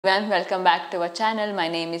Everyone, welcome back to our channel. My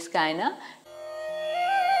name is Gaina.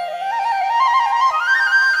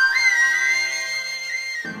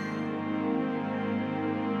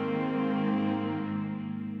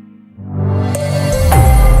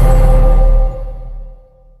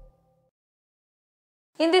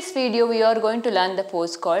 In this video, we are going to learn the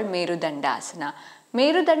pose called Merudandasana.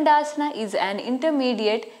 Merudandasana is an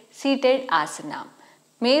intermediate seated asana.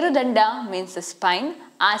 Merudanda means the spine,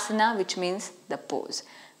 asana which means the pose.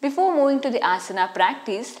 Before moving to the asana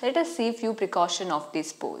practice, let us see a few precautions of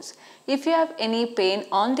this pose. If you have any pain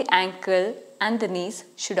on the ankle and the knees,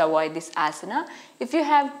 should avoid this asana. If you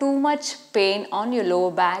have too much pain on your lower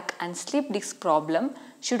back and slip disc problem,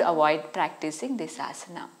 should avoid practicing this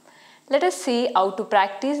asana. Let us see how to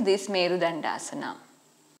practice this Merudandasana.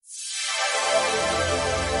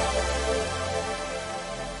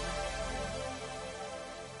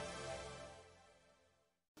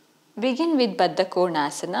 Begin with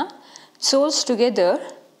Baddha soles together,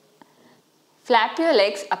 flap your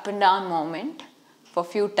legs up and down movement for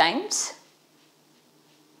few times.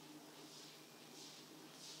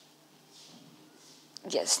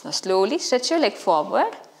 Yes, now slowly stretch your leg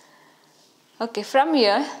forward. Okay, from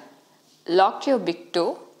here, lock your big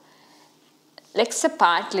toe, legs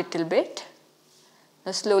apart little bit.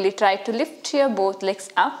 Now slowly try to lift your both legs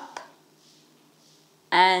up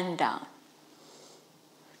and down.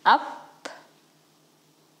 Up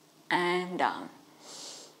and down,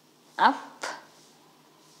 up,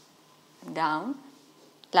 down.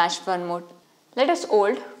 Last one more. Let us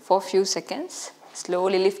hold for a few seconds.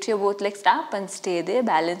 Slowly lift your both legs up and stay there.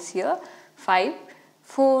 Balance here. 5,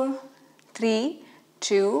 4, 3,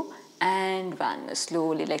 2 and 1.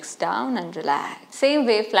 Slowly legs down and relax. Same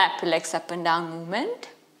way, flap your legs up and down movement.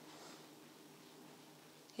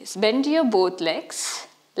 Yes, bend your both legs,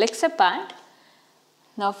 legs apart.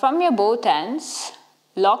 Now from your both hands,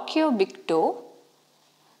 lock your big toe.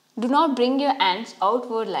 Do not bring your hands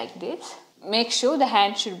outward like this. Make sure the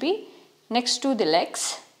hand should be next to the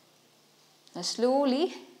legs. Now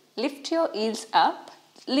slowly lift your heels up.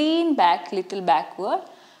 Lean back little backward.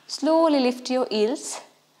 Slowly lift your heels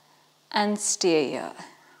and stay here.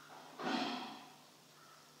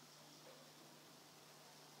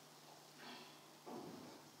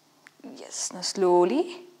 Yes, now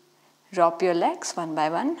slowly drop your legs one by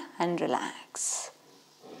one and relax.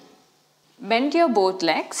 Bend your both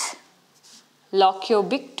legs, lock your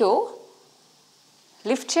big toe,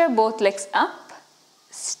 lift your both legs up,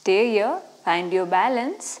 stay here, find your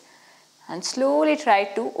balance and slowly try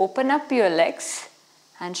to open up your legs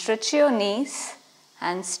and stretch your knees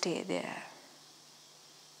and stay there.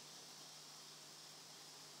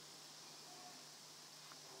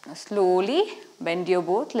 Now slowly bend your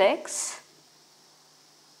both legs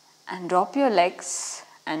and drop your legs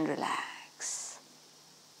and relax.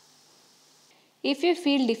 If you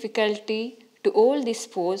feel difficulty to hold this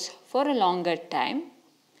pose for a longer time,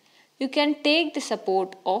 you can take the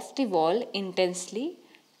support of the wall intensely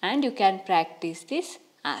and you can practice this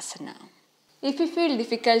asana. If you feel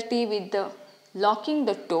difficulty with the locking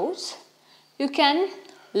the toes, you can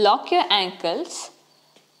lock your ankles.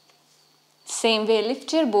 Same way,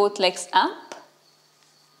 lift your both legs up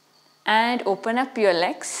and open up your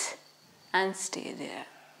legs and stay there.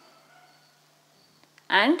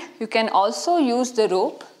 And you can also use the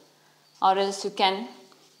rope or else you can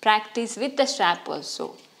practice with the strap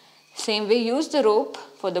also. Same way, use the rope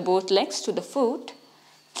for the both legs to the foot.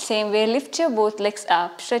 Same way, lift your both legs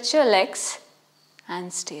up, stretch your legs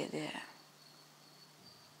and stay there.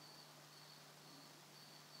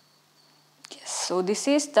 Yes, so this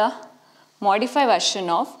is the modified version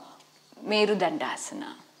of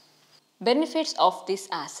Merudandasana. Benefits of this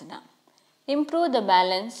asana: improve the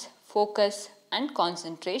balance, focus and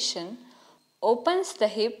concentration, opens the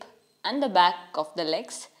hip and the back of the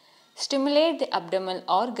legs, stimulate the abdominal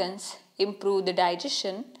organs, improve the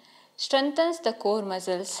digestion, strengthens the core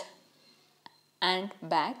muscles and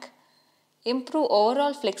back, improve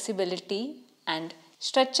overall flexibility and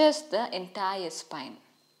stretches the entire spine.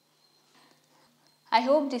 I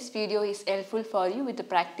hope this video is helpful for you with the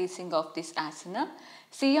practicing of this asana.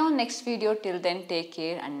 See you on next video. Till then, take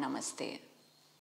care and namaste.